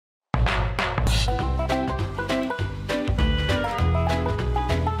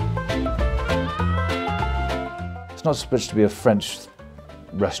It's not supposed to be a French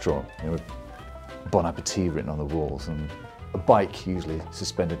restaurant, you know, with Bon Appetit written on the walls and a bike usually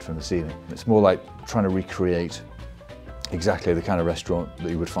suspended from the ceiling. It's more like trying to recreate exactly the kind of restaurant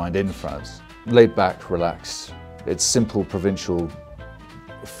that you would find in France. Laid back, relaxed. It's simple provincial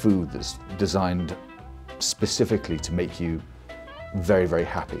food that's designed specifically to make you very, very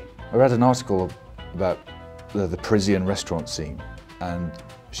happy. I read an article about the Parisian restaurant scene, and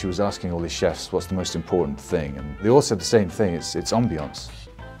she was asking all these chefs what's the most important thing, and they all said the same thing, it's ambiance.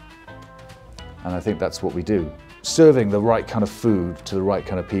 And I think that's what we do. Serving the right kind of food to the right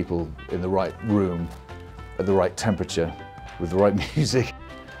kind of people in the right room, at the right temperature, with the right music,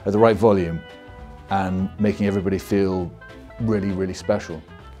 at the right volume, and making everybody feel really, really special.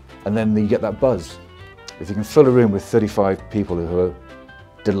 And then you get that buzz. If you can fill a room with 35 people who are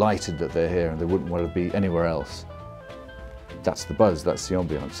delighted that they're here and they wouldn't want to be anywhere else, that's the buzz, that's the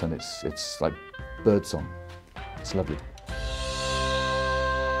ambience, and it's like birdsong. It's lovely.